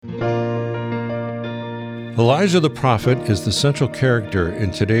Elijah the prophet is the central character in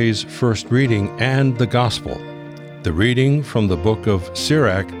today's first reading and the gospel. The reading from the book of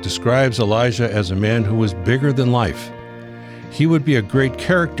Sirach describes Elijah as a man who was bigger than life. He would be a great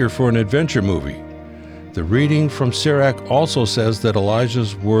character for an adventure movie. The reading from Sirach also says that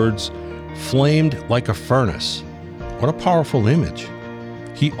Elijah's words flamed like a furnace. What a powerful image.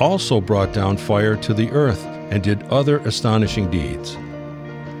 He also brought down fire to the earth and did other astonishing deeds.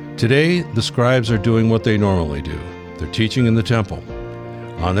 Today, the scribes are doing what they normally do. They're teaching in the temple.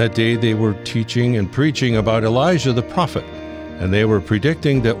 On that day, they were teaching and preaching about Elijah the prophet, and they were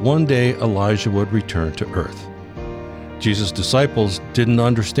predicting that one day Elijah would return to earth. Jesus' disciples didn't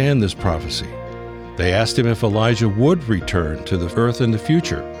understand this prophecy. They asked him if Elijah would return to the earth in the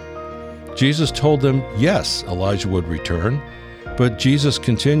future. Jesus told them, yes, Elijah would return, but Jesus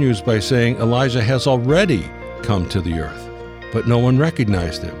continues by saying Elijah has already come to the earth, but no one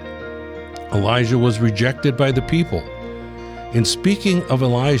recognized him. Elijah was rejected by the people. In speaking of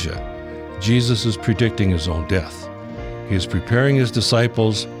Elijah, Jesus is predicting his own death. He is preparing his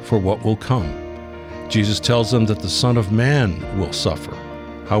disciples for what will come. Jesus tells them that the Son of Man will suffer.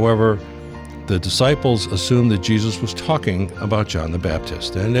 However, the disciples assumed that Jesus was talking about John the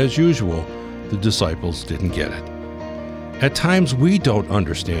Baptist, and as usual, the disciples didn't get it. At times, we don't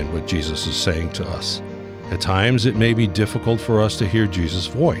understand what Jesus is saying to us. At times, it may be difficult for us to hear Jesus'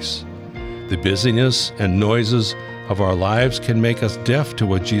 voice. The busyness and noises of our lives can make us deaf to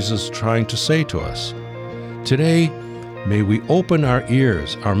what Jesus is trying to say to us. Today, may we open our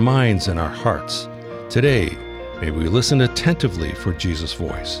ears, our minds, and our hearts. Today, may we listen attentively for Jesus'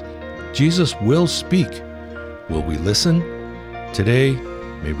 voice. Jesus will speak. Will we listen? Today,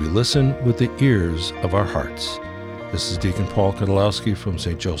 may we listen with the ears of our hearts. This is Deacon Kutolowski from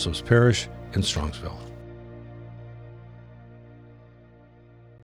St. Joseph's Parish in Strongsville.